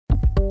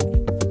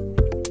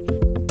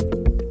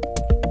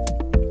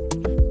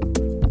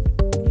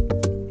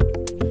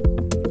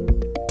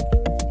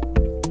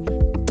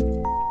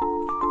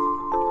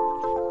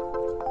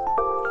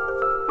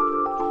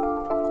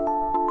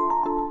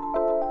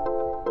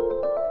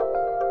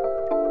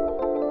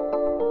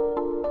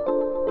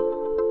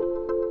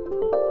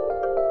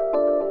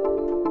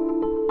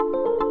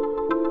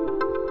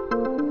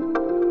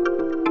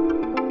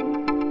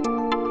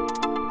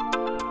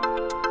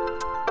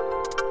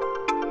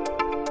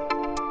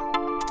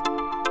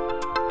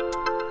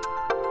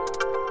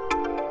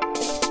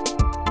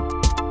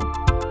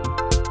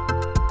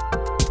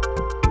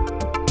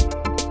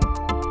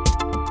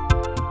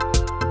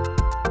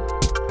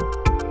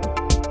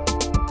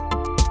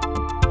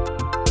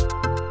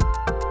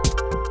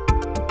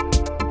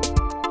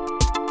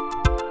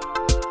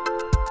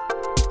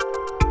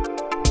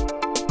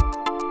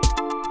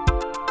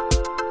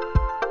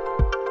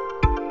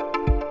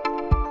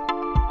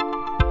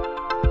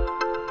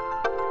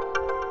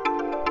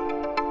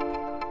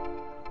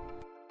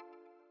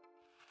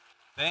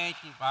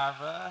Thank you,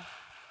 Barbara.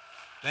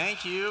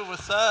 Thank you.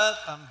 What's up?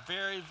 I'm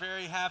very,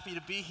 very happy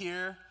to be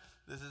here.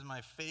 This is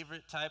my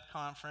favorite type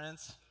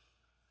conference.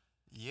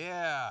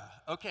 Yeah.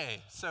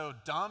 Okay, so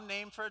dumb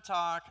name for a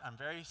talk. I'm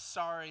very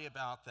sorry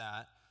about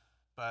that.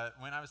 But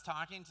when I was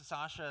talking to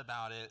Sasha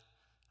about it,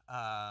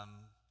 I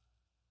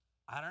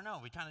don't know.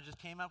 We kind of just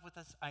came up with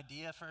this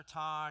idea for a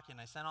talk, and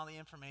I sent all the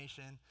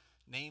information,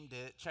 named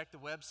it, checked the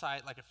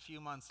website like a few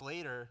months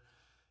later,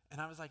 and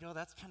I was like, oh,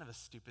 that's kind of a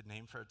stupid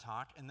name for a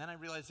talk. And then I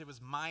realized it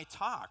was my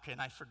talk, and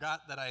I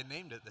forgot that I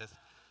named it this.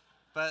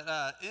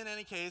 But in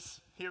any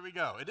case, here we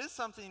go. It is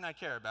something I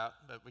care about,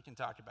 but we can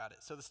talk about it.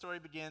 So the story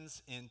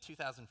begins in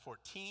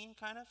 2014,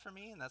 kind of, for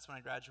me, and that's when I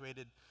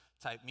graduated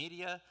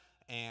TypeMedia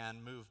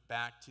and moved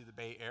back to the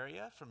Bay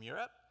Area from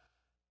Europe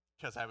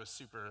because I was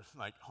super,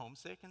 like,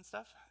 homesick and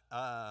stuff. But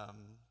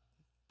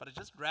I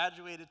just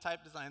graduated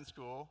type design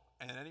school,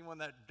 and anyone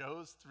that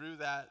goes through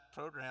that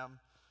program,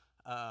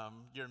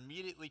 you're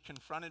immediately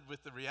confronted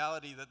with the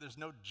reality that there's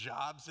no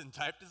jobs in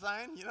type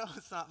design. You know,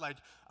 it's not like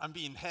I'm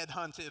being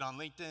headhunted on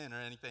LinkedIn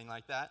or anything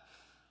like that.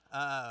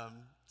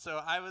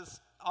 So I was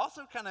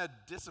also kind of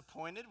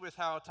disappointed with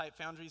how type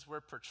foundries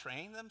were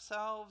portraying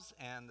themselves,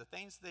 and the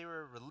things they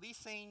were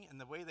releasing and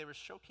the way they were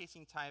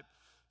showcasing type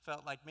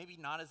felt like maybe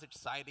not as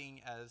exciting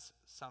as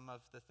some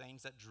of the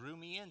things that drew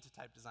me into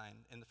type design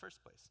in the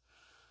first place.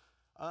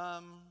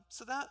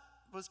 So that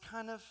was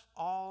kind of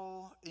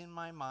all in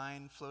my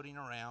mind floating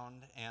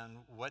around. And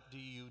what do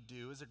you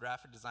do as a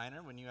graphic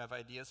designer when you have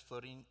ideas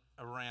floating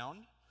around?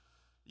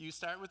 You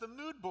start with a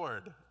mood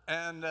board.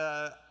 And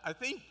I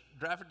think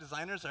graphic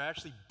designers are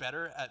actually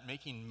better at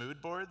making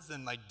mood boards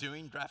than like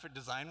doing graphic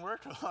design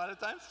work a lot of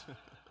times.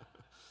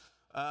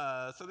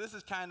 So this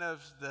is kind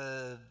of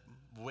the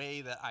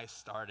way that I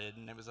started,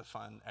 and it was a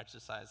fun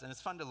exercise. And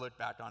it's fun to look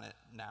back on it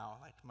now,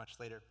 like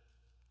much later.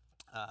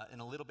 In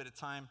a little bit of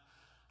time,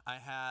 I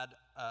had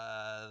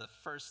the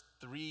first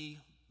 3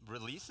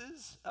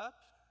 releases up,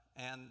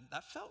 and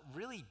that felt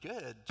really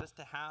good just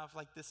to have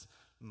like this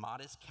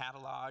modest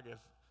catalog of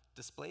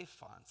display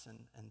fonts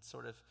and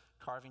sort of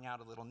carving out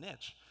a little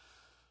niche.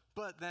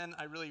 But then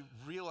I really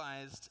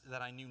realized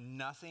that I knew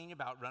nothing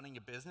about running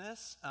a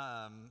business.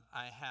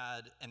 I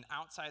had an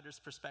outsider's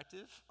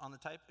perspective on the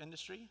type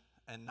industry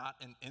and not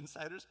an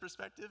insider's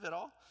perspective at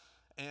all.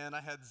 And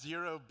I had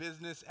 0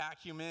 business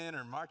acumen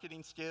or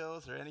marketing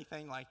skills or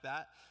anything like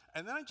that.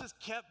 And then I just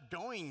kept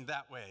going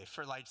that way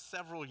for like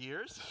several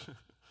years.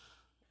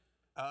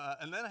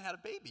 And then I had a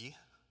baby.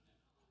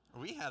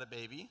 We had a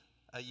baby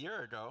a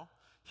year ago.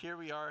 Here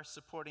we are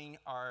supporting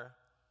our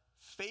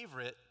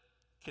favorite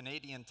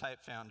Canadian type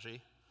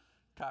foundry,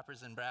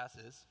 Coppers and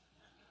Brasses.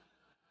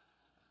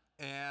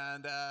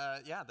 And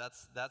yeah,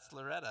 that's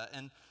Loretta.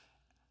 And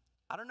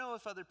I don't know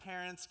if other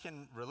parents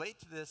can relate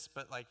to this,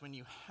 but like when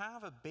you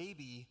have a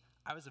baby,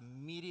 I was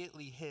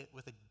immediately hit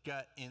with a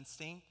gut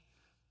instinct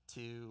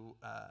to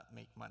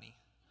make money.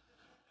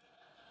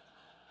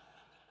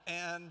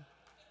 And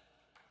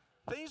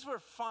things were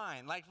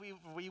fine. Like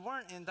we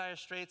weren't in dire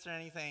straits or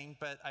anything,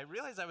 but I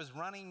realized I was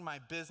running my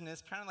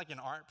business kind of like an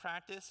art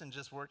practice and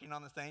just working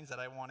on the things that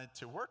I wanted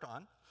to work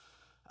on.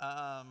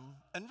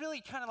 And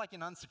really kind of like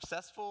an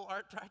unsuccessful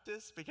art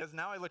practice, because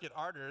now I look at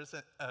artists,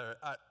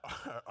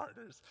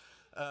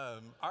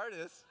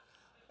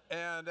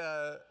 and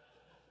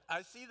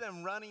I see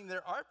them running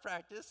their art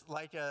practice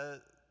like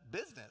a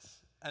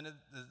business, and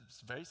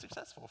it's very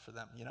successful for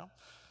them, you know?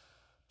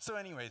 So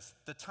anyways,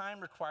 the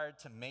time required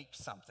to make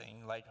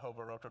something like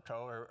Hobo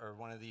Rococo or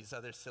one of these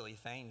other silly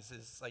things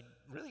is like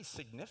really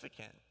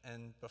significant.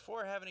 And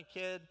before having a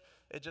kid,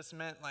 it just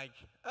meant like,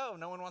 oh,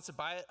 no one wants to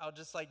buy it, I'll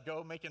just like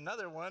go make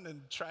another one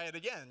and try it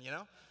again, you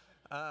know?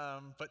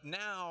 But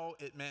now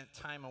it meant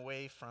time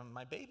away from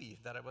my baby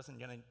that I wasn't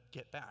gonna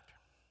get back.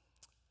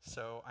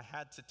 So I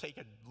had to take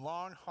a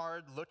long,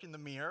 hard look in the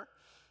mirror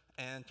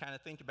and kind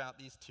of think about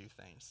these 2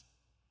 things.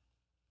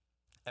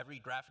 Every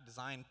graphic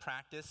design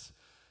practice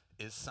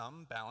is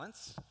some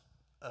balance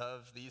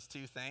of these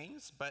 2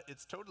 things, but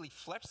it's totally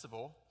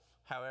flexible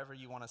however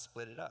you want to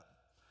split it up.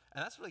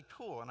 And that's really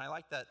cool, and I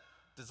like that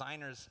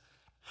designers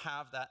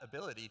have that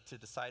ability to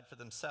decide for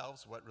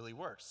themselves what really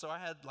works. So I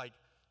had like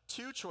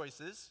 2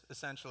 choices,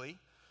 essentially.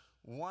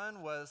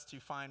 One was to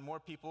find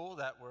more people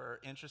that were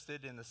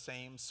interested in the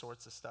same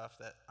sorts of stuff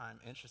that I'm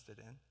interested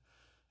in.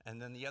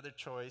 And then the other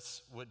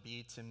choice would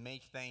be to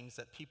make things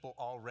that people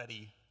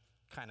already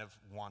kind of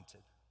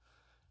wanted.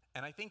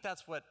 And I think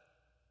that's what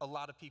a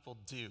lot of people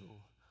do.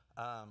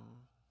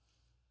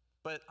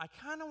 But I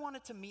kind of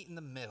wanted to meet in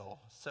the middle,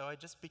 so I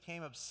just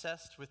became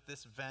obsessed with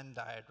this Venn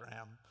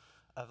diagram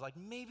of like,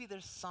 maybe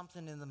there's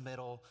something in the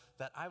middle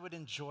that I would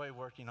enjoy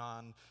working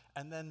on,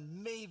 and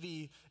then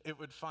maybe it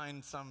would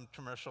find some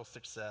commercial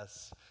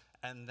success,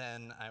 and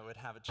then I would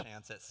have a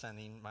chance at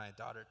sending my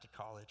daughter to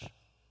college.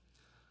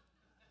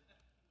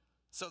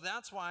 So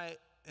that's why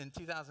in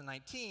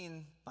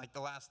 2019, like the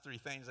last 3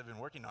 things I've been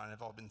working on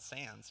have all been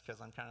sans, because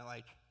I'm kind of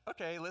like,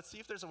 okay, let's see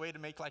if there's a way to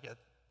make like a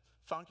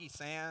funky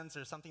sans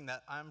or something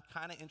that I'm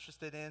kind of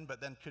interested in,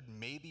 but then could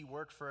maybe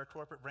work for a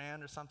corporate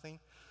brand or something.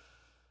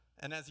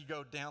 And as you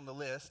go down the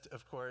list,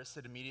 of course,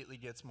 it immediately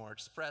gets more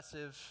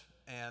expressive.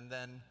 And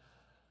then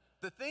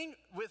the thing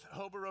with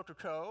Hobo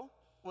Rococo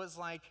was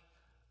like,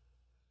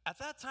 at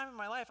that time in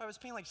my life, I was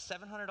paying like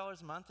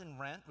 $700 a month in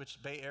rent,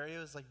 which Bay Area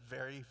is like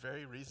very,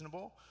 very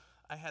reasonable.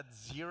 I had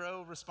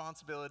 0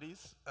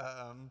 responsibilities.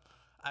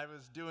 I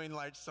was doing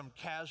like some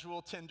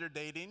casual Tinder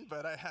dating,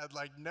 but I had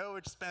like no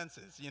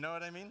expenses. You know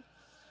what I mean?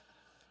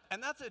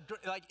 And that's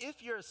like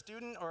if you're a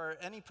student or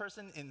any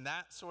person in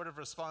that sort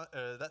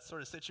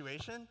of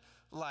situation,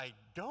 like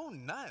go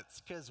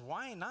nuts, because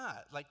why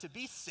not? Like to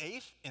be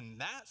safe in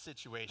that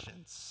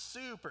situation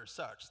super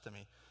sucks to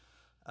me.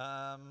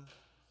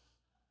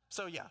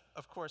 So yeah,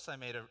 of course I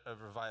made a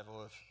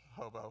revival of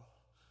Hobo.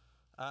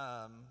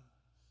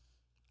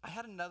 I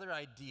had another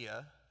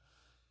idea,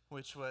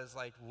 which was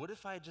like, what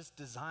if I just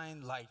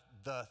designed like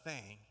the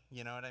thing?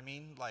 You know what I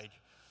mean? Like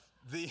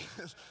the,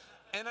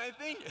 and I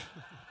think,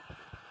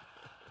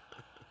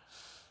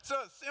 so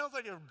it sounds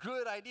like a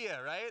good idea,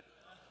 right?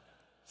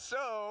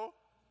 So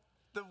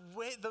the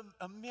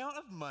amount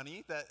of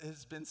money that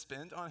has been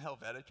spent on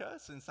Helvetica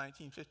since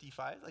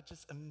 1955, like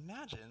just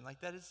imagine,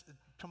 like that is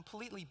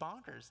completely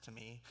bonkers to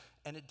me.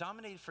 And it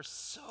dominated for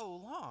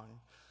so long.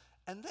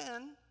 And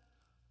then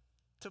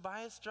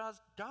Tobias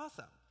draws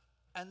Gotham.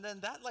 And then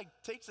that like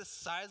takes a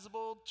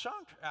sizable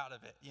chunk out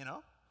of it, you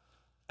know?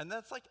 And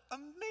that's like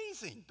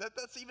amazing that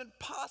that's even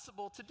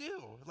possible to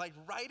do. Like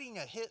writing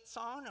a hit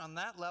song on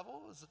that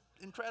level is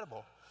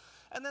incredible.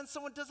 And then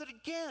someone does it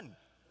again.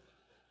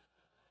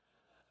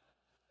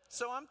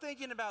 So I'm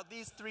thinking about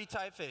these 3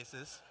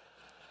 typefaces.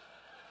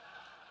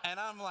 And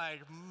I'm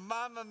like,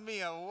 Mamma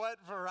mia, what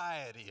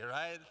variety,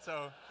 right?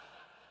 So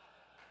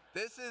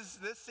this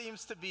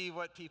seems to be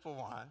what people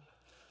want.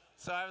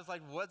 So I was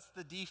like, what's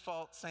the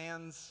default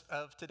sans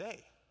of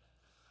today?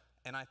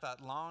 And I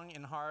thought long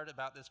and hard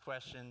about this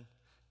question,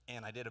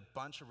 and I did a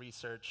bunch of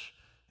research,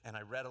 and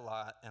I read a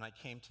lot, and I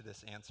came to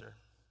this answer.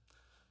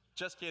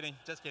 Just kidding,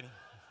 just kidding.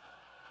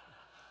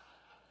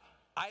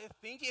 I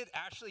think it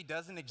actually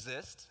doesn't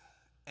exist,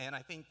 and I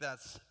think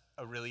that's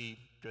a really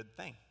good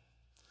thing.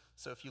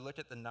 So if you look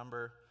at the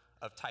number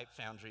of type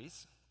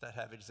foundries that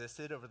have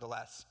existed over the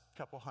last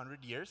couple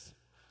hundred years,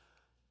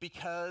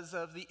 because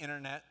of the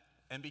internet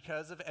and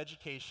because of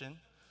education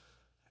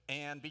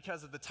and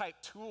because of the type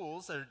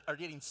tools that are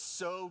getting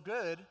so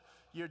good,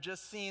 you're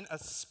just seeing a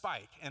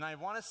spike. And I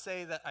want to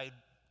say that I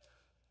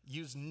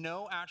used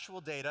no actual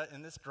data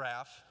in this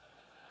graph.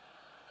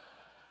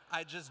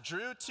 I just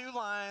drew 2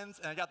 lines,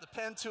 and I got the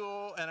pen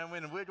tool, and I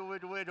went wiggle,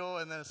 wiggle, wiggle,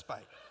 and then a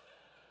spike.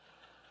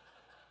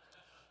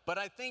 But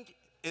I think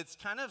it's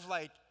kind of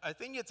like, I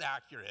think it's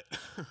accurate.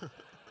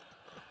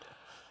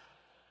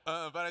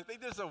 But I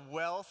think there's a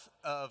wealth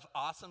of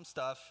awesome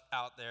stuff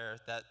out there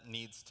that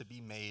needs to be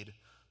made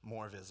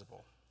more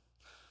visible.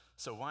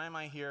 So why am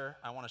I here?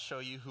 I want to show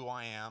you who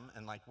I am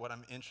and like what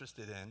I'm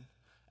interested in,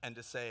 and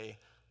to say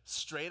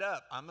straight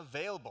up, I'm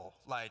available.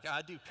 Like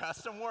I do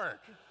custom work.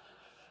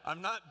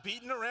 I'm not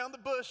beating around the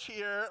bush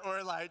here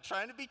or like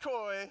trying to be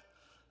coy.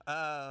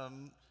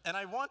 And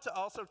I want to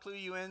also clue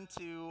you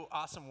into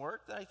awesome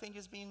work that I think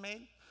is being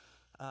made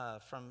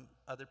from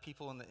other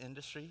people in the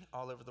industry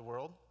all over the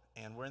world.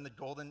 And we're in the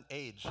golden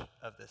age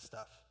of this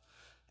stuff.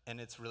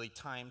 And it's really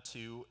time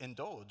to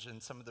indulge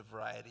in some of the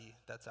variety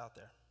that's out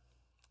there.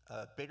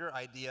 A bigger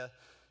idea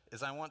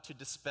is I want to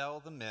dispel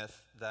the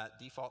myth that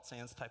default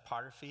sans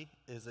typography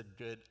is a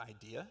good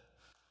idea.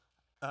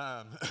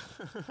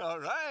 All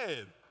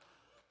right.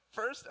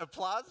 First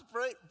applause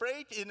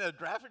break in a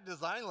graphic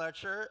design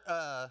lecture.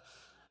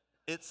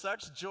 It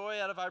sucks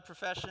joy out of our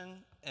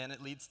profession, and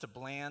it leads to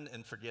bland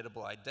and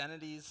forgettable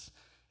identities.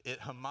 It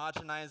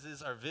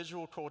homogenizes our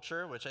visual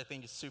culture, which I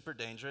think is super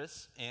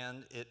dangerous,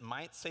 and it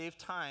might save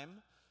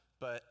time,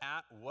 but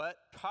at what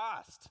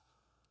cost?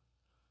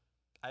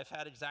 I've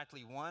had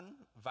exactly 1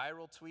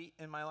 viral tweet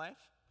in my life.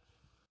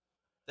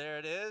 There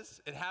it is.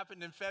 It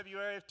happened in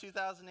February of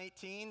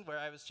 2018, where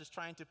I was just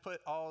trying to put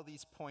all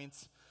these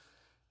points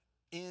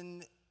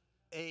in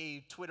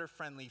a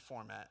Twitter-friendly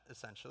format,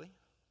 essentially.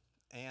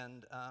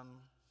 And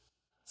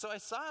so I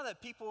saw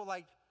that people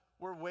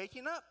were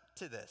waking up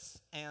to this,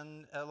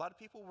 and a lot of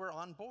people were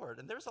on board.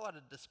 And there was a lot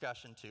of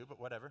discussion too, but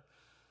whatever.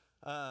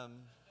 I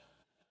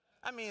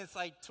mean, it's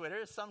like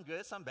Twitter, some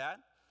good, some bad.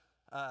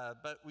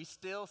 But we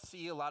still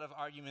see a lot of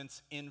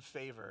arguments in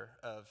favor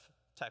of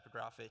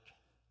typographic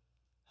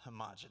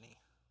homogeny.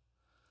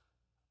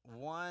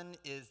 One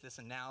is this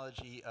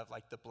analogy of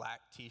like the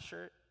black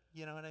t-shirt,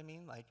 you know what I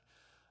mean? Like,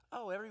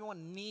 oh,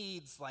 everyone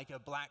needs like a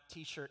black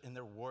t-shirt in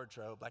their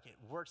wardrobe. Like it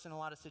works in a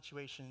lot of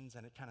situations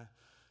and it kind of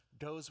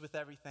goes with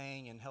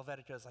everything, and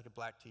Helvetica is like a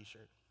black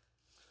t-shirt.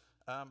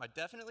 I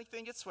definitely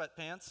think it's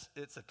sweatpants.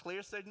 It's a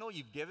clear signal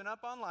you've given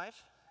up on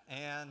life,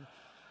 and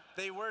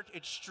they work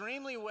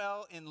extremely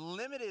well in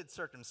limited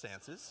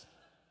circumstances,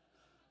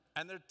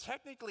 and they're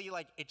technically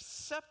like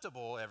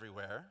acceptable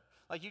everywhere.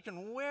 Like you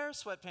can wear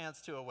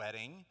sweatpants to a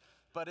wedding,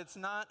 but it's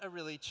not a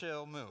really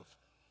chill move.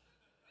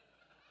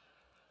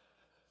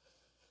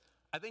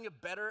 I think a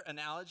better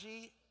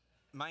analogy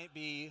might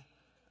be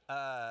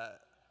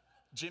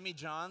Jimmy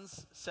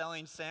John's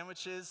selling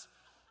sandwiches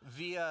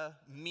via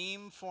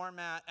meme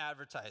format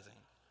advertising.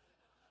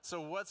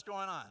 So what's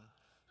going on?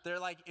 They're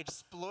like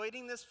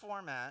exploiting this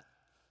format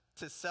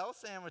to sell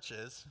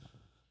sandwiches,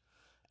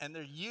 and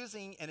they're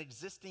using an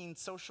existing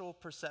social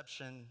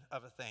perception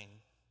of a thing,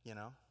 you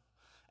know?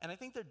 And I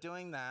think they're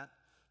doing that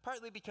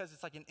partly because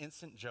it's like an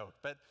instant joke,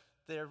 but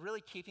they're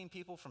really keeping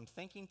people from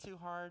thinking too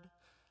hard.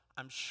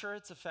 I'm sure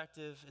it's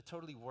effective, it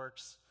totally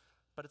works,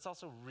 but it's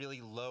also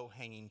really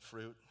low-hanging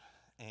fruit,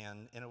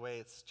 and in a way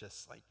it's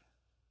just like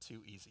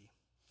too easy.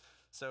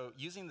 So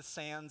using the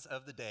sands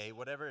of the day,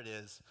 whatever it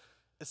is,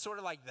 it's sort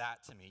of like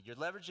that to me. You're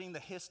leveraging the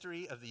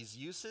history of these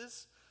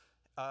uses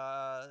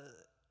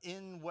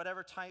in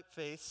whatever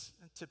typeface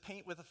to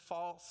paint with a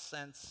false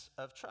sense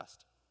of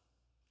trust.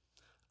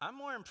 I'm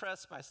more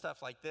impressed by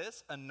stuff like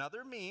this.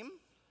 Another meme.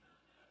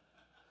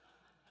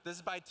 This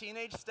is by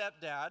Teenage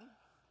Stepdad.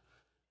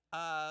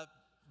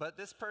 But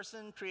this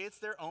person creates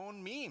their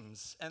own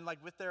memes and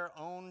like with their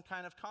own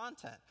kind of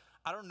content.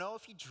 I don't know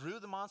if he drew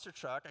the monster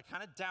truck. I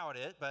kind of doubt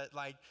it, but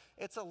like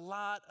it's a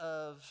lot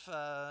of,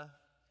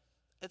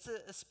 it's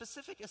a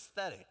specific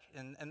aesthetic,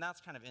 and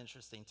that's kind of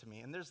interesting to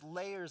me. And there's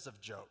layers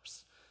of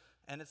jokes,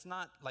 and it's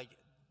not like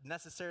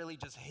necessarily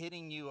just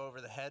hitting you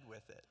over the head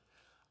with it.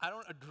 I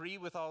don't agree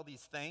with all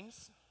these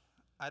things.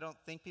 I don't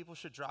think people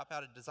should drop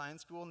out of design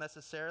school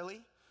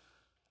necessarily.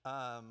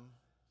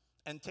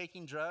 And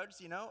taking drugs,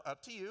 you know,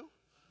 up to you.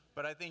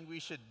 But I think we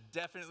should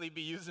definitely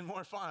be using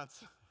more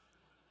fonts.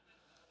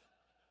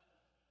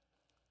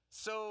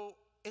 So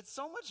it's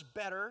so much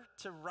better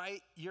to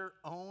write your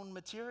own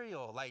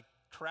material, like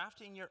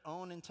crafting your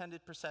own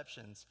intended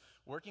perceptions,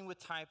 working with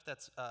type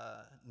that's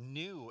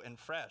new and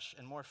fresh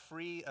and more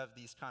free of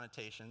these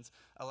connotations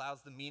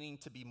allows the meaning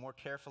to be more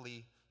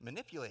carefully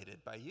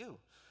manipulated by you.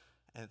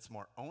 And it's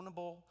more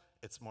ownable,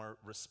 it's more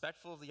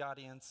respectful of the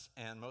audience,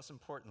 and most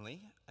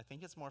importantly, I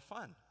think it's more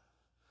fun.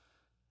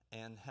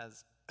 And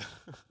as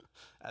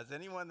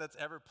anyone that's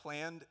ever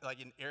planned like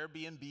an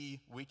Airbnb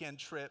weekend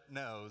trip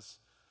knows,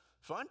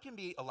 fun can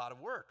be a lot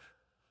of work.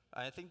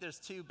 I think there's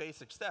two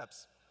basic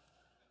steps.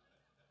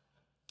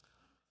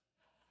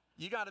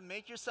 You got to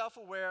make yourself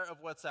aware of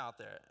what's out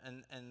there,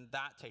 and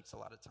that takes a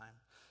lot of time.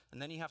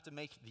 And then you have to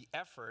make the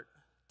effort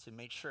to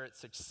make sure it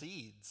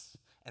succeeds,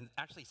 and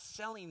actually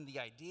selling the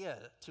idea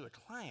to a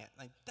client,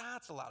 like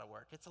that's a lot of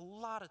work. It's a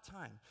lot of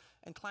time.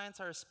 And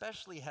clients are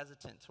especially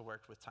hesitant to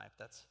work with type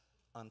that's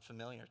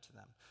unfamiliar to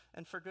them,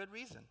 and for good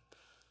reason.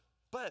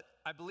 But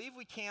I believe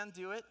we can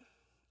do it,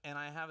 and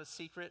I have a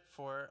secret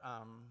for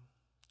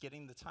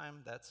getting the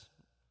time that's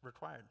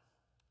required: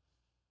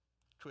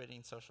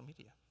 quitting social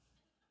media.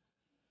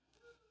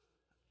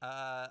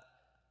 I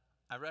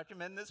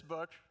recommend this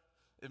book.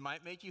 It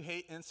might make you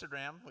hate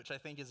Instagram, which I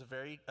think is a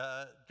very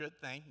good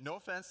thing. No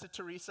offense to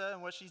Teresa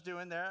and what she's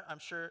doing there. I'm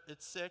sure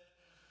it's sick.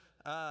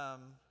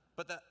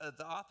 But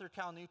the author,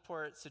 Cal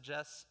Newport,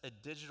 suggests a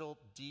digital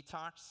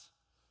detox.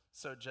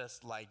 So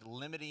just like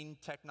limiting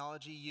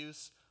technology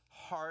use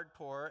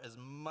hardcore as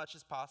much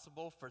as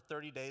possible for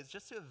 30 days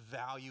just to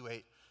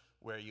evaluate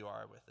where you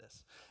are with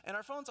this. And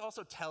our phones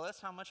also tell us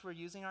how much we're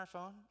using our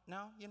phone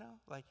now, you know,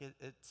 like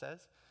it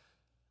says.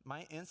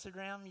 My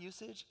Instagram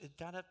usage, it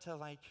got up to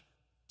like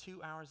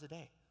 2 hours a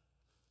day.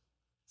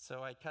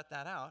 So I cut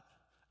that out,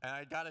 and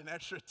I got an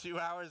extra 2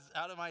 hours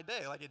out of my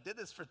day. Like, it did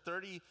this for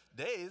 30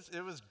 days.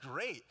 It was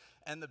great.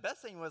 And the best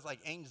thing was, like,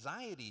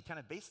 anxiety, kind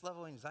of base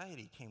level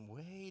anxiety came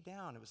way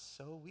down. It was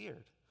so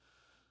weird.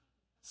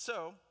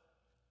 So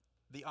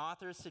the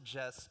author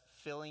suggests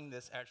filling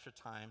this extra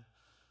time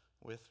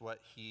with what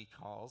he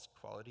calls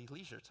quality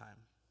leisure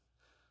time.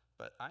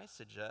 But I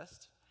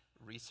suggest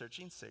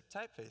researching sick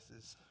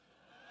typefaces.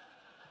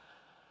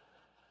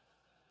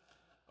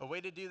 A way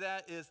to do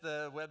that is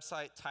the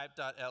website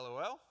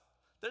type.lol.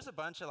 There's a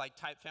bunch of like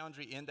Type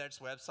Foundry index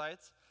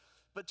websites,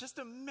 but just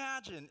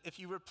imagine if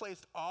you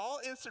replaced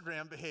all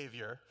Instagram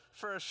behavior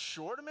for a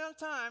short amount of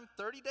time,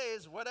 30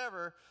 days,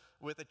 whatever,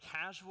 with a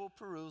casual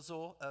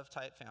perusal of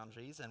Type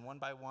Foundries, and one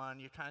by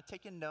one, you're kind of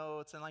taking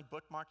notes and like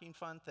bookmarking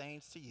fun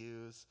things to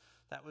use.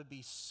 That would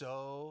be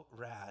so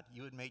rad.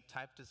 You would make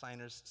type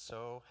designers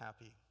so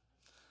happy.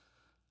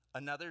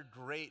 Another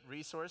great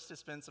resource to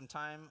spend some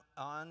time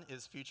on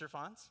is Future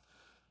Fonts.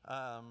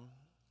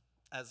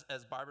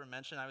 As Barbara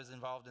mentioned, I was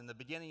involved in the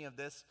beginning of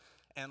this,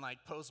 and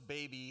like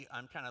post-baby,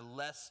 I'm kind of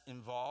less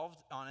involved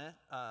on it,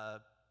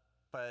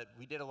 but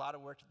we did a lot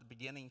of work at the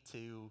beginning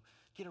to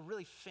get a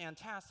really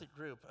fantastic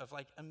group of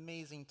like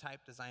amazing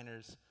type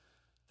designers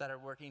that are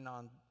working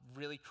on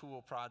really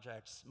cool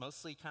projects,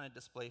 mostly kind of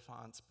display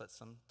fonts, but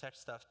some tech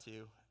stuff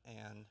too,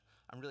 and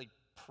I'm really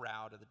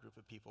proud of the group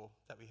of people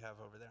that we have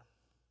over there.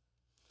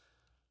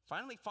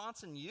 Finally,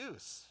 fonts in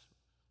use.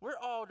 We're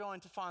all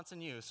going to fonts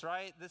in use,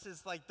 right? This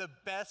is like the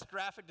best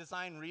graphic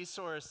design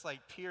resource,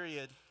 like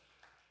period.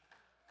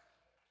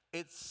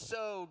 It's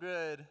so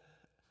good.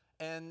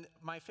 And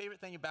my favorite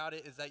thing about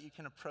it is that you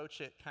can approach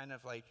it kind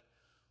of like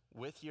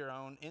with your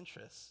own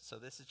interests. So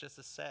this is just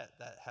a set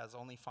that has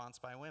only fonts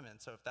by women.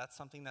 So if that's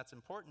something that's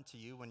important to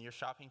you when you're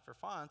shopping for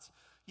fonts,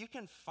 you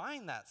can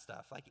find that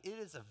stuff. Like, it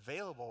is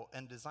available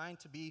and designed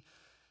to be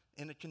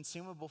in a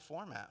consumable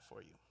format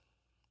for you.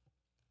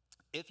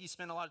 If you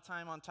spend a lot of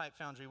time on Type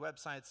Foundry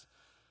websites,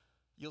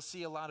 you'll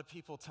see a lot of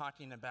people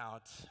talking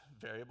about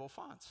variable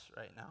fonts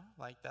right now.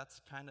 Like, that's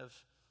kind of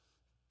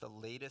the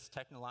latest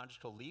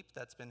technological leap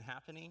that's been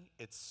happening.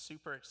 It's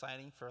super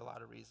exciting for a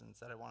lot of reasons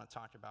that I want to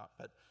talk about.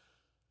 But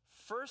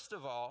first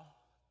of all,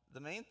 the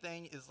main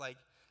thing is, like,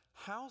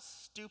 how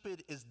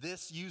stupid is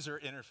this user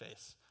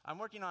interface? I'm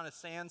working on a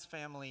Sans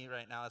family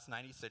right now that's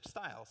 96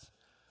 styles.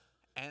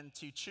 And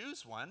to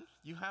choose one,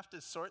 you have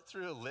to sort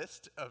through a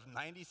list of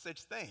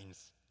 96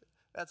 things.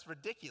 That's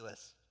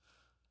ridiculous.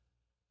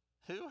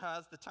 Who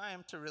has the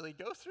time to really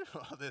go through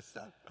all this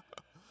stuff?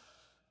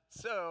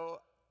 So,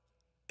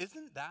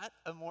 isn't that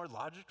a more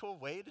logical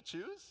way to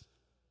choose?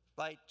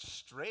 Like,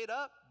 straight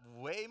up,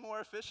 way more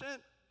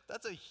efficient?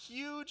 That's a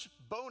huge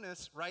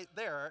bonus right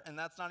there, and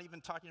that's not even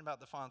talking about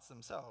the fonts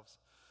themselves.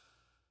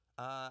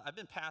 I've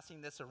been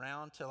passing this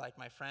around to, like,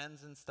 my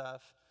friends and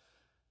stuff,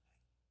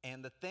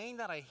 and the thing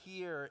that I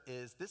hear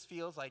is this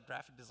feels like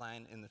graphic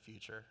design in the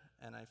future,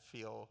 and I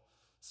feel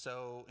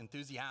so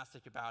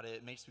enthusiastic about it.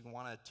 It makes me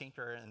want to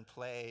tinker and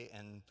play,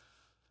 and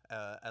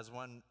as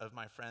one of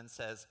my friends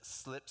says,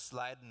 slip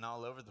sliding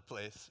all over the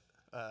place.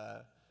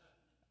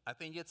 I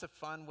think it's a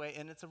fun way,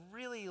 and it's a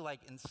really, like,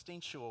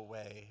 instinctual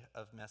way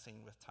of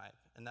messing with type,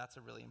 and that's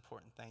a really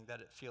important thing, that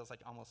it feels like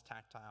almost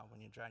tactile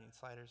when you're dragging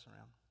sliders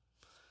around.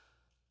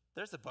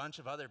 There's a bunch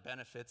of other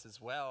benefits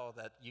as well,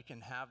 that you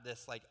can have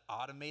this, like,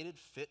 automated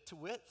fit to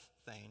width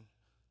thing.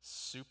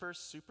 Super,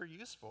 super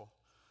useful.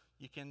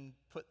 You can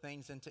put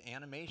things into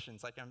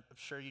animations. Like, I'm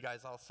sure you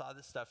guys all saw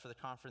this stuff for the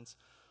conference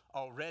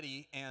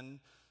already, and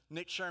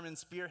Nick Sherman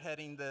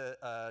spearheading the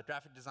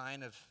graphic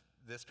design of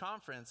this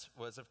conference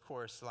was, of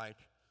course, like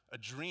a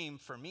dream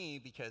for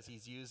me, because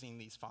he's using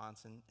these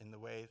fonts in the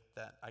way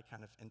that I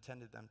kind of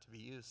intended them to be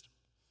used.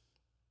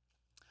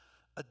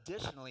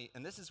 Additionally,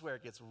 and this is where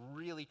it gets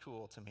really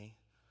cool to me,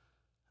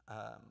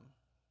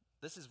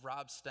 this is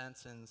Rob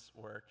Stenson's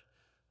work.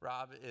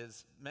 Rob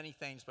is many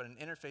things, but an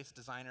interface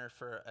designer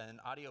for an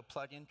audio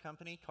plugin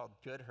company called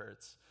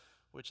Goodhertz,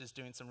 which is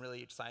doing some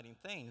really exciting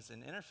things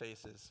in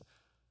interfaces.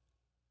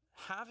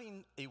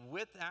 Having a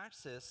width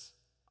axis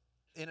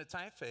in a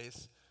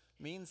typeface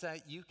means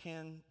that you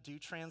can do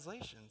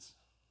translations.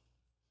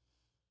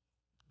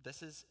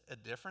 This is a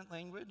different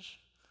language,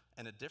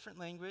 and a different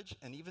language,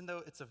 and even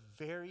though it's a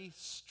very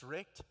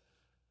strict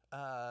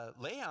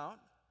layout,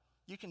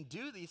 you can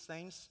do these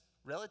things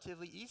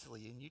relatively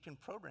easily, and you can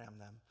program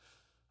them.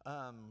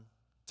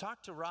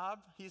 Talk to Rob.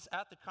 He's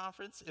at the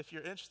conference if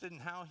you're interested in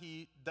how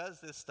he does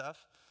this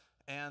stuff.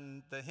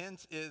 And the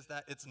hint is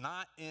that it's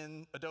not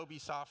in Adobe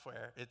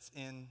software. It's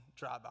in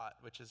Drawbot,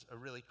 which is a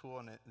really cool,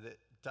 and it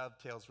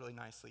dovetails really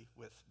nicely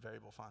with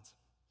variable fonts.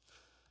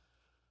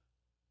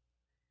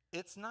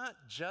 It's not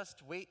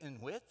just weight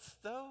and width,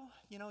 though.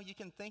 You know, you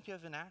can think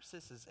of an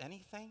axis as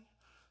anything.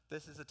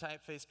 This is a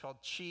typeface called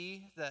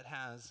Chi that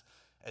has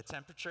a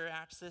temperature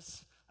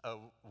axis, a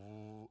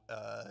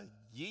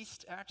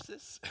yeast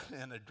axis,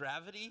 and a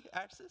gravity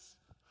axis.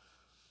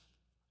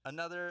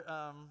 Another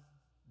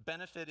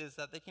benefit is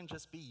that they can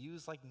just be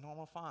used like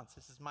normal fonts.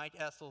 This is Mike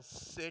Essel's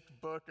sick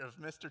book of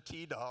Mr.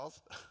 T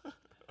dolls.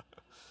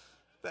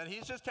 That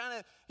he's just kind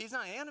of, he's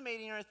not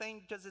animating or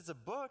anything because it's a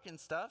book and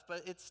stuff,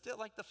 but it's still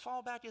like the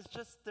fallback is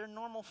just their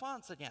normal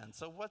fonts again.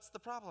 So what's the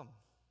problem?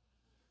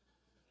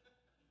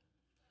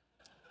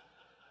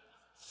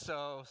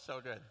 So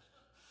good.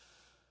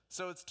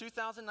 So it's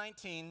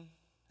 2019,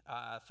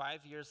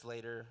 5 years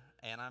later,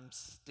 and I'm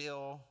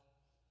still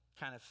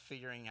kind of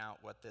figuring out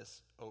what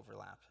this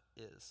overlap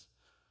is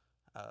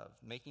of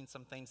making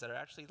some things that are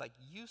actually like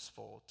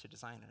useful to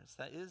designers.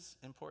 That is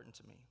important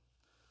to me.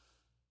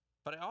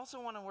 But I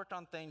also want to work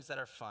on things that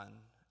are fun,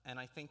 and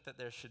I think that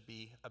there should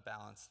be a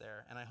balance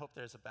there, and I hope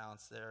there's a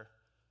balance there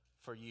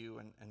for you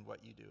and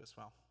what you do as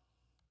well.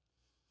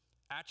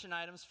 Action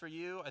items for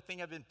you, I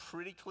think I've been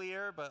pretty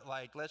clear, but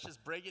like, let's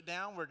just break it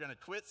down. We're going to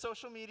quit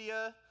social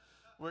media.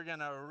 We're going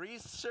to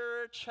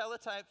research hella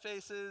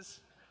typefaces.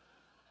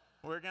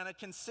 We're going to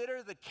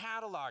consider the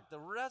catalog, the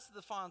rest of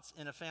the fonts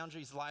in a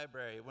Foundry's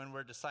library when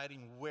we're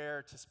deciding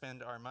where to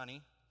spend our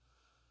money.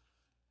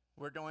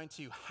 We're going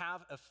to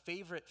have a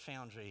favorite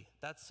Foundry.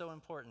 That's so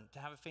important, to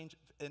have a favorite,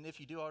 and if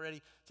you do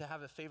already, to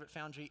have a favorite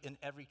Foundry in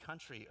every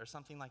country or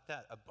something like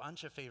that, a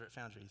bunch of favorite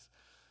Foundries.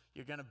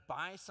 You're going to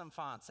buy some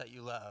fonts that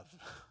you love,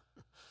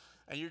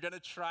 and you're going to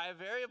try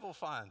variable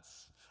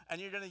fonts,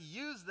 and you're going to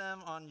use them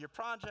on your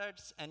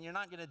projects, and you're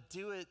not going to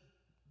do it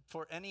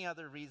for any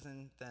other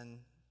reason than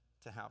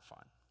to have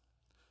fun.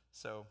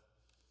 So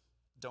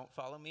don't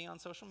follow me on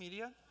social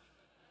media.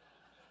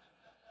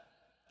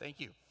 Thank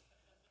you.